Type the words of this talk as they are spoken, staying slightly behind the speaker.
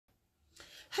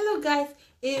Hello guys,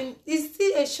 it's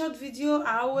still a short video.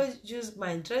 I always use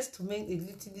my dress to make a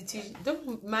little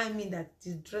don't mind me that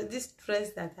this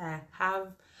dress that I have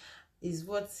is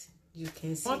what you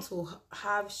can see. I want to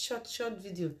have short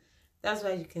video. That's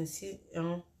why you can see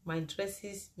my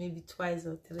dresses maybe twice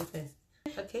or three times.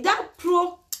 Okay, that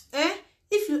pro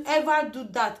if you ever do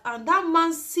that and that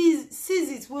man sees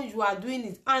it when you are doing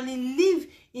it, and he live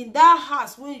in that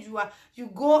house when you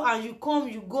go and you come,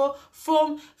 you go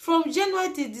from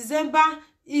January to December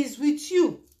is with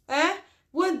you,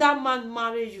 when that man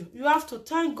marry you, you have to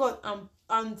thank God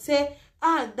and say,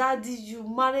 daddy, you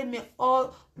marry me,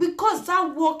 all because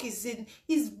that work is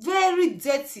very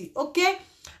dirty. Okay,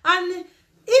 and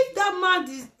if that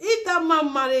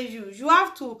man marry you, you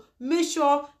have to make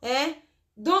sure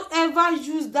don't ever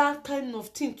use that kind of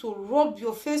thing to rub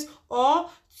your face, or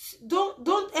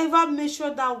don't ever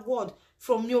measure that word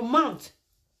from your mouth.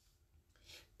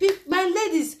 My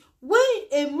ladies, when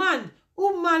a man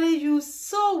who marry you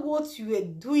saw what you were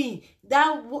doing,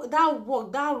 that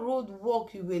road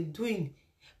work you were doing,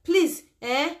 please,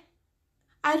 I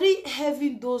really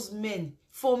heavy those men.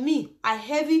 For me, I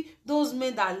heavy those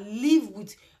men that live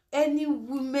with any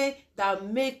women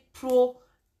that make pro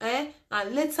and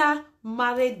later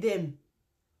marry them,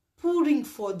 put ring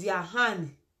for their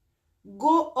hand,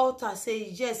 go out and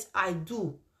say, yes, I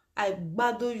do. I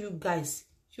battle you guys.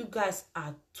 You guys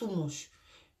are too much.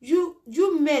 You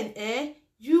men,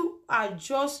 you are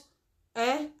just,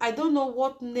 I don't know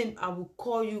what name I will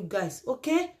call you guys,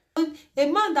 okay? A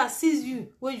man that sees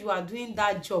you when you are doing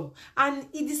that job and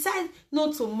he decides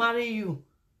not to marry you,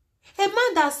 a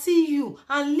man that see you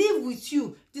and live with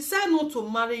you decide not to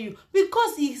marry you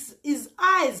because his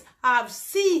eyes have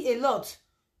seen a lot.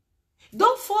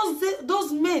 Don't force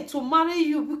those men to marry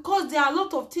you because there are a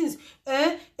lot of things.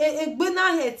 Not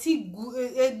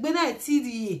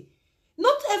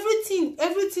everything,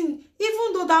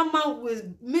 even though that man was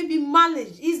maybe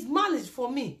marriage, is marriage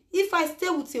for me. If I stay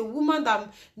with a woman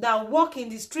that walk in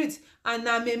the street and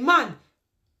I'm a man,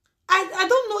 I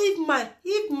don't know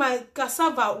if my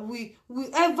cassava will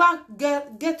ever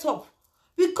get up,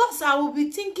 because I will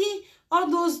be thinking all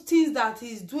those things that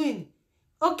he's doing.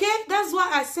 Okay, that's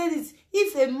why I said it.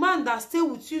 If a man that stay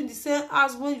with you in the same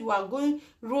house when you are going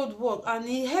road work and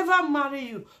he ever marry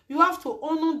you, you have to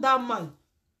honor that man.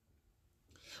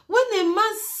 When a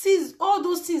man sees all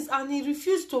those things and he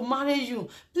refuses to marry you,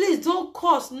 please don't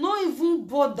curse, not even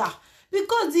bother.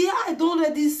 Because the eye don't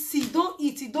already see, don't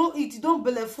eat, don't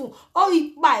belly full, or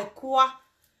eat by kwa.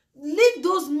 Leave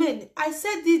those men. I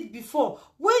said it before.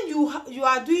 When you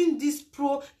are doing this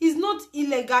pro, it's not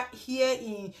illegal here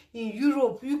in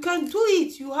Europe. You can do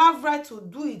it. You have right to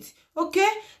do it. Okay?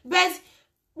 But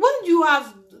when you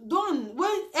have done,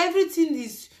 when everything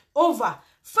is over,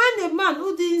 find a man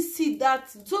who didn't see that,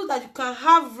 so that you can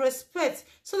have respect,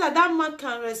 so that that man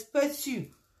can respect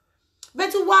you. But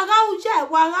it's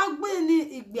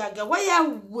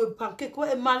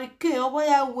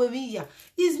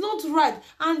not right.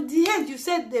 And the end, you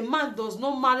said the man does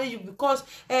not marry you because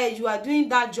you are doing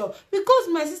that job. Because,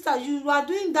 my sister, you are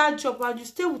doing that job and you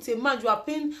stay with a man, you are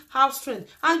paying house rent,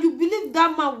 and you believe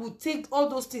that man will take all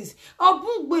those things.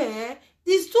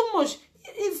 It's too much.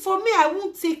 For me, I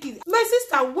won't take it. My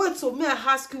sister, wait, so may I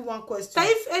ask you one question?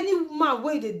 If any man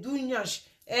where they do nyash,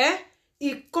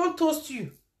 he can't toast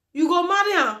you, you go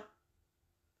marry him.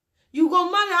 You go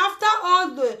marry after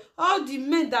all the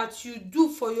men that you do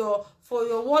for your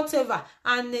whatever,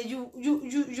 and you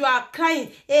are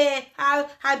crying.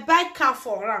 I buy car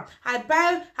for him.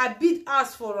 I beat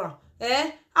ass for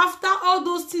him. After all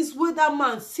those things where that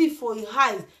man see for his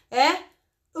eyes,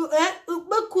 go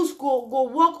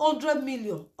work 100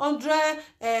 million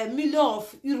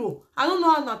of euro. I don't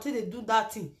know how they do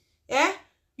that thing.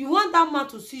 You want that man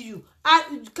to see you.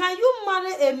 Can you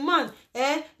marry a man?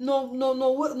 Can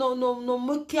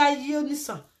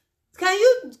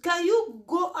you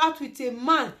go out with a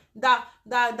man that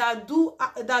do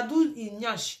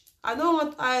inyash? I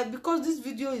don't want because this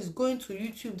video is going to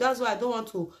YouTube. That's why I don't want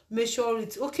to measure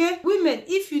it. Okay, women,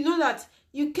 if you know that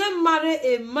you can marry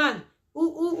a man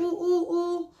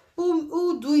who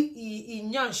do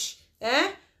inyash,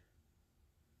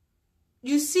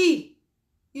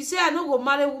 you say I don't go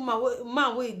marry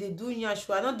man where they do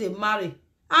nyashu, I not they marry.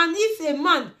 And if a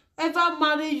man ever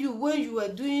marry you when you were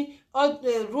doing all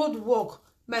the road work,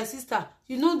 my sister,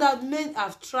 you know that men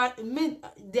have tried. Men,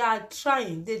 they are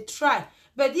trying. They try,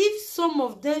 But if some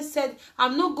of them said,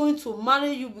 I'm not going to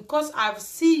marry you because I've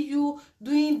seen you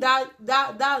doing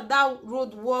that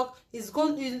road work, is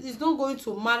not going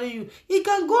to marry you. He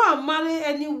can go and marry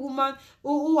any woman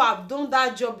who have done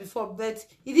that job before, but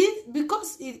he didn't,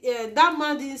 because that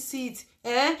man didn't see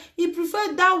it. He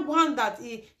preferred that one that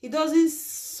he doesn't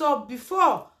saw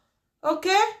before.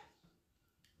 Okay?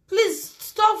 Please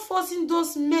stop forcing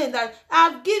those men that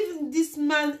I've given this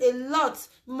man a lot,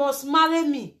 must marry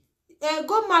me.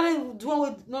 Go marry the one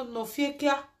with no fake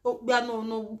no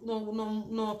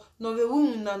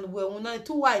women and we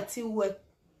too white we.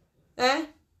 They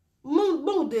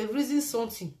reason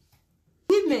something.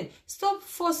 Women, stop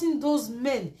forcing those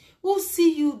men who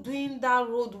see you doing that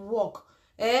road work.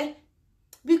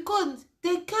 Because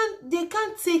they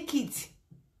can't take it.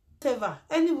 Whatever.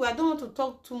 Anyway, I don't want to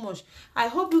talk too much. I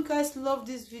hope you guys love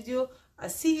this video. I'll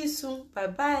see you soon. Bye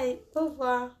bye.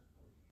 Over.